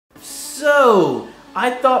So,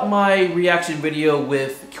 I thought my reaction video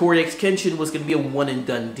with Kyorix Kenshin was going to be a one and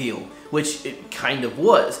done deal, which it kind of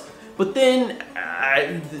was. But then,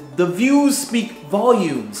 the views speak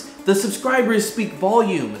volumes, the subscribers speak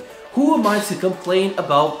volumes. Who am I to complain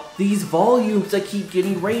about these volumes that keep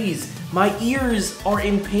getting raised? My ears are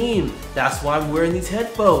in pain, that's why I'm wearing these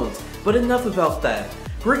headphones. But enough about that.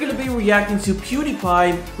 We're going to be reacting to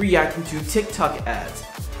Pewdiepie reacting to TikTok ads.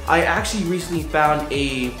 I actually recently found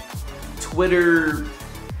a Twitter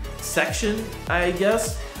section, I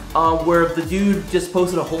guess, where the dude just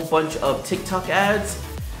posted a whole bunch of TikTok ads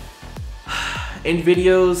and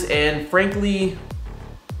videos, and frankly,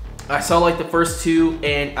 I saw like the first two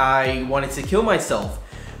and I wanted to kill myself.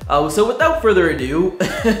 So without further ado,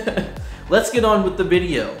 let's get on with the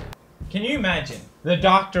video. Can you imagine? The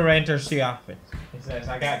doctor enters the office. He says,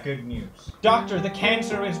 I got good news. Doctor, the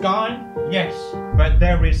cancer is gone? Yes, but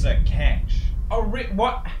there is a catch. Oh,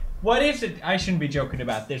 what is it? I shouldn't be joking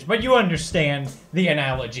about this, but you understand the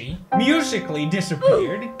analogy. Musically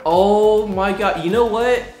disappeared. Oh my god, you know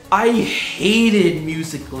what? I hated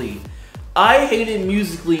Musically. I hated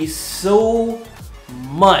Musically so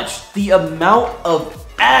much. The amount of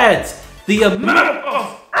ads, that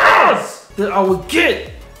I would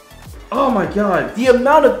get. Oh my god, the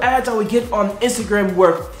amount of ads I would get on Instagram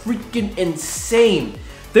were freaking insane.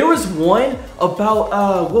 There was one about,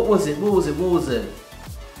 what was it?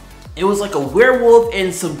 It was like a werewolf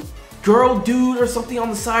and some girl dude or something on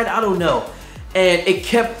the side, I don't know. And it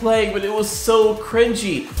kept playing, but it was so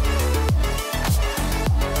cringy.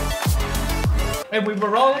 And we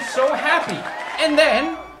were all so happy. And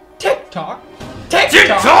then, TikTok just appeared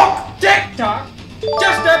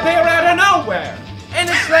out of nowhere. And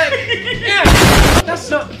it's like, yeah, that's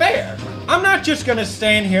not fair. I'm not just gonna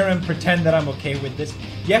stand here and pretend that I'm okay with this.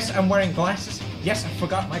 Yes, I'm wearing glasses. Yes, I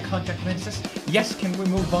forgot my contact lenses. Yes, can we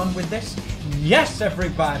move on with this? Yes,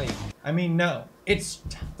 everybody. I mean, no. It's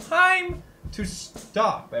time to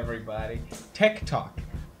stop, everybody. TikTok.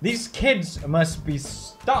 These kids must be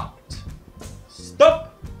stopped.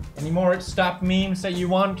 Stop! Any more stop memes that you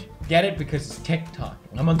want? Get it? Because it's TikTok.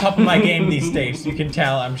 I'm on top of my game these days. You can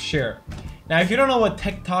tell, I'm sure. Now, if you don't know what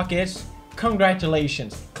TikTok is,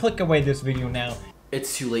 congratulations. Click away this video now.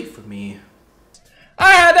 It's too late for me.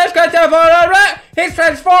 That's got to right. He's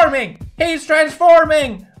transforming. He's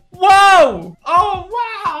transforming. Whoa! Oh,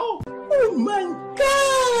 wow! Oh my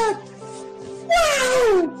god!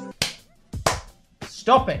 Wow!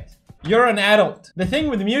 Stop it. You're an adult. The thing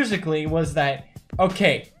with Musically was that,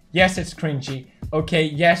 okay, yes, it's cringy. Okay,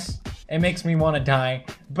 yes, it makes me want to die.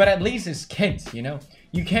 But at least it's kids, you know?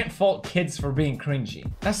 You can't fault kids for being cringy.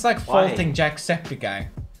 That's like faulting Jacksepticeye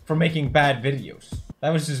for making bad videos. That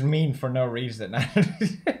was just mean for no reason.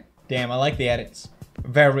 Damn, I like the edits.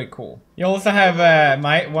 Very cool. You also have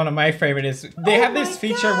one of my favorite is they have this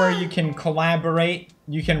feature where you can collaborate.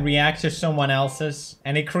 You can react to someone else's,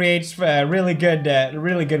 and it creates a really good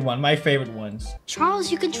one. My favorite ones.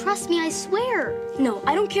 Charles, you can trust me, I swear. No,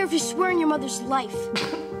 I don't care if you swear on your mother's life.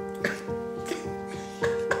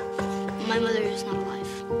 My mother is not alive.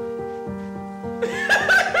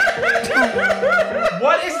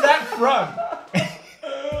 What is that from?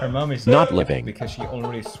 Her mom is not living because she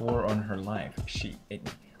already swore on her life.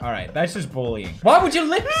 Alright, that's just bullying. Why would you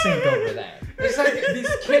lip sync over that? It's like these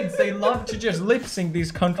kids, they love to just lip sync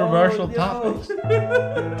these controversial topics.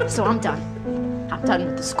 So I'm done. I'm done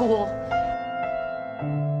with the school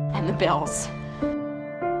and the bills.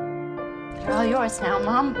 They're all yours now,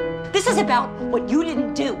 Mom. This is about what you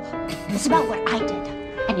didn't do. It's about what I did.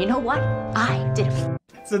 And you know what? I did it.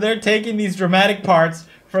 So they're taking these dramatic parts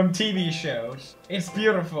from TV shows. It's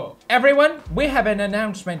beautiful. Everyone, we have an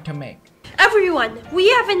announcement to make. Everyone, we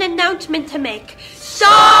have an announcement to make.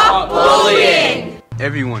 Stop bullying!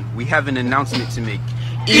 Everyone, we have an announcement to make.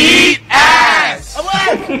 Eat ass!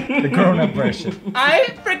 The grown-up version.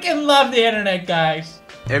 I freaking love the internet, guys.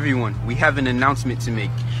 Everyone, we have an announcement to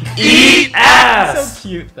make. Eat ass! So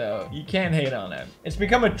cute, though. You can't hate on it. It's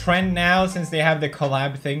become a trend now, since they have the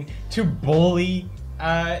collab thing, to bully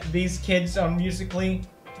these kids on Musically,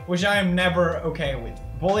 which I am never okay with.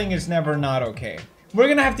 Bullying is never not okay. We're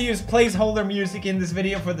gonna have to use placeholder music in this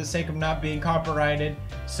video for the sake of not being copyrighted.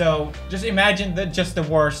 So just imagine just the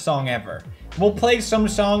worst song ever. We'll play some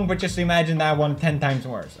song, but just imagine that one 10 times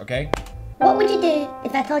worse, okay? What would you do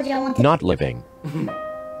if I told you I wanted... Not living.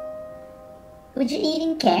 Would you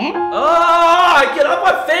even care? Oh, get off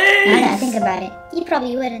my face! Now that I think about it, you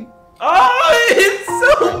probably wouldn't. Oh, it's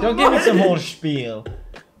so Don't give me some whole spiel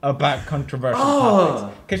about controversial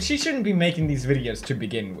topics. Because she shouldn't be making these videos to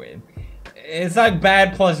begin with. It's like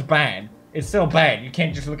bad plus bad. It's still bad. You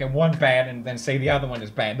can't just look at one bad and then say the other one is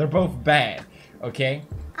bad. They're both bad, okay?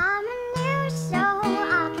 I'm a new soul,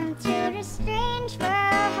 I'll come to the strange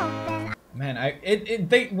world, hoping Man,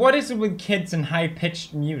 what is it with kids and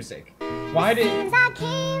high-pitched music? Why did...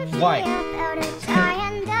 Why?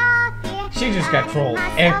 She just got trolled.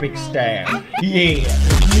 Epic stab. Yeah,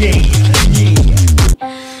 yeah, yeah.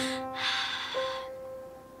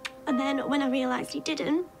 And then when I realized he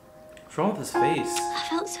didn't, What's wrong with his face? I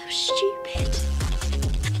felt so stupid.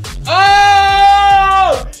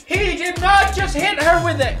 Oh! He did not just hit her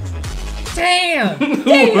with it! Damn!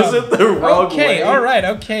 Damn. Was it the wrong okay, way? alright,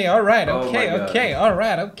 okay, alright, Oh okay, my God. okay,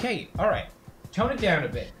 alright, okay, alright. Tone it down a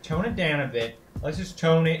bit. Tone it down a bit. Let's just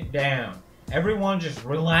tone it down. Everyone just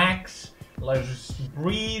relax. Let's just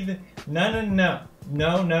breathe. No, no, no.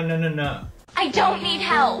 No, no, no, no, no. I don't need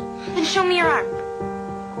help. Then show me your arm.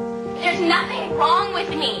 There's nothing wrong with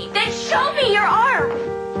me. Then show me your arm.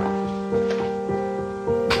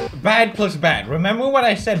 Bad plus bad. Remember what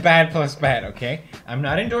I said, bad plus bad, okay? I'm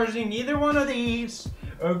not endorsing either one of these,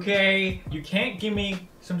 okay? You can't give me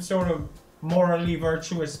some sort of morally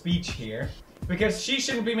virtuous speech here, because she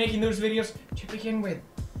shouldn't be making those videos to begin with,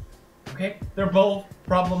 okay? They're both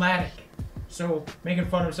problematic. So, making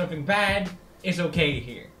fun of something bad is okay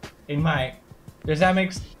here, in my... Does that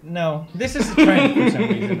make no? This is a trend for some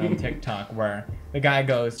reason on TikTok where the guy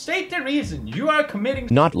goes, state the reason you are committing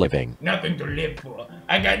Not living. nothing to live for.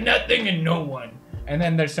 I got nothing and no one. And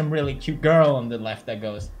then there's some really cute girl on the left that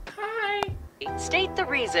goes, hi. State the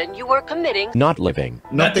reason you are committing. Not living.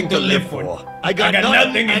 Nothing to live for. I got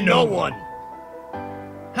nothing and no one.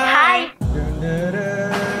 Hi.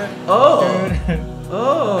 Oh.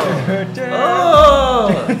 Oh.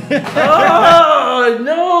 Oh,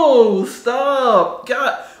 no, stop.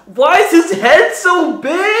 God, why is his head so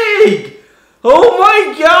big? Oh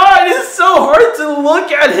my God, it's so hard to look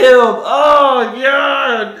at him. Oh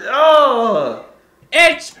God, oh.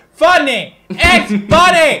 It's funny. It's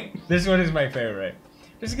funny. This one is my favorite.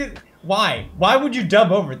 Just get, why? Why would you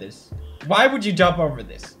dub over this? Why would you dub over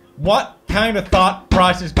this? What kind of thought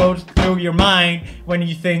process goes through your mind when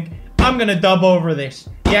you think, I'm gonna dub over this?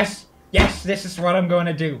 Yes, yes, this is what I'm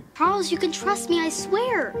gonna do. Charles, you can trust me, I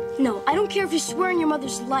swear. No, I don't care if you swear on your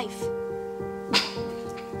mother's life.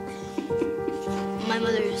 My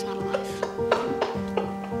mother is not alive.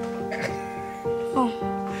 Oh.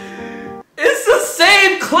 It's the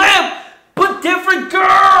same clip, but different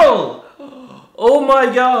girl. Oh my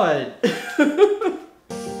God.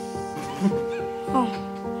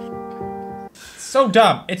 So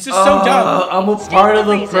dumb. It's just so dumb. I'm a part of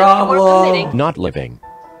the problem. Not living.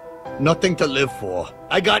 Nothing to live for.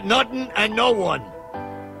 I got nothing and no one.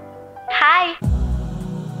 Hi.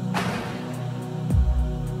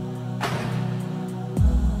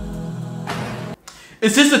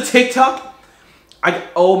 Is this a TikTok?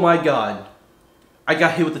 Oh my God. I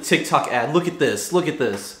got hit with the TikTok ad. Look at this. Look at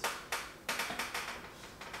this.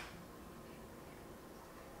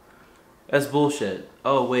 That's bullshit.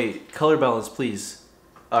 Oh wait, color balance please.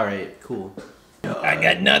 Alright, cool. I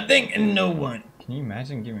got nothing and no one. Can you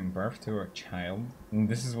imagine giving birth to a child? And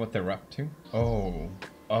this is what they're up to? Oh.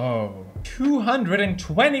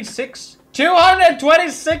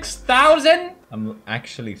 226,000? I'm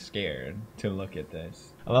actually scared to look at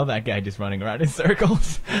this. I love that guy just running around in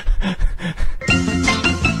circles.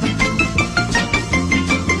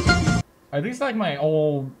 Are these like my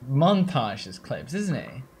old montages clips, isn't it?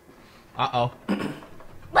 Uh-oh.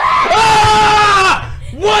 Ah!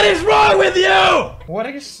 What is wrong with you? What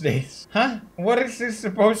is this? Huh? What is this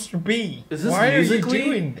supposed to be? Is this Why Musical.ly? are you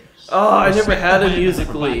doing this? Oh, I never had a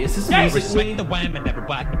Musical.ly. Is this Musical.ly?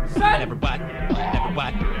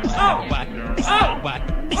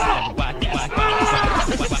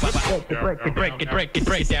 Break it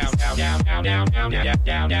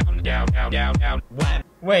down.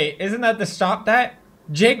 Wait, isn't that the Stop That?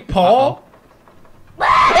 Jake Paul?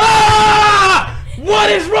 Ah! What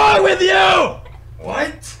is wrong with you?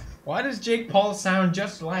 What? Why does Jake Paul sound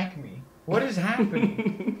just like me? What is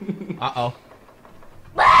happening? Uh-oh.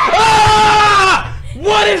 Ah!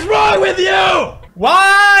 What is wrong with you?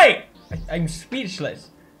 Why? I'm speechless.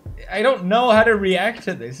 I don't know how to react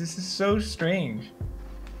to this. This is so strange.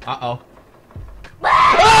 Uh-oh.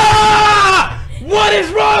 Ah! What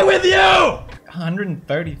is wrong with you?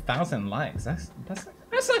 130,000 likes. That's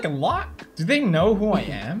like a lot. Do they know who I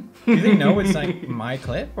am? Do they know it's like my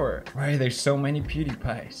clip? Or why are there so many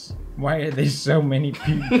Pewdiepies? Why are there so many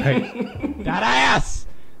Pewdiepies? That ass!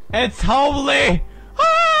 It's holy!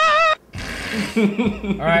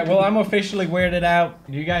 Alright, well, I'm officially weirded out.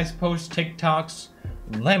 Do you guys post TikToks?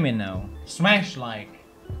 Let me know. Smash like.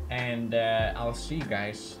 And I'll see you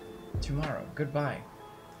guys tomorrow. Goodbye.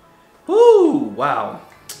 Woo! Wow.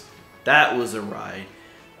 That was a ride.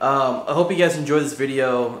 I hope you guys enjoyed this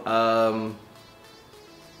video.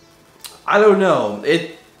 I don't know.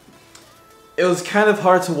 It was kind of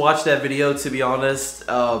hard to watch that video, to be honest.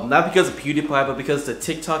 Not because of PewDiePie, but because of the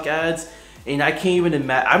TikTok ads. And I can't even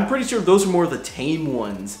imagine. I'm pretty sure those are more the tame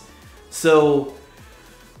ones. So,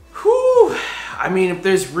 whew. I mean, if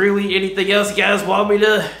there's really anything else you guys want me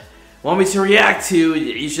to react to,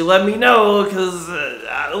 you should let me know, because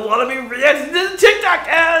I don't want to be reacting to the TikTok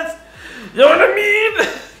ads. You know what I mean?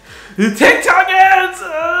 The TikTok ads.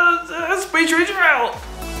 Space Ranger out.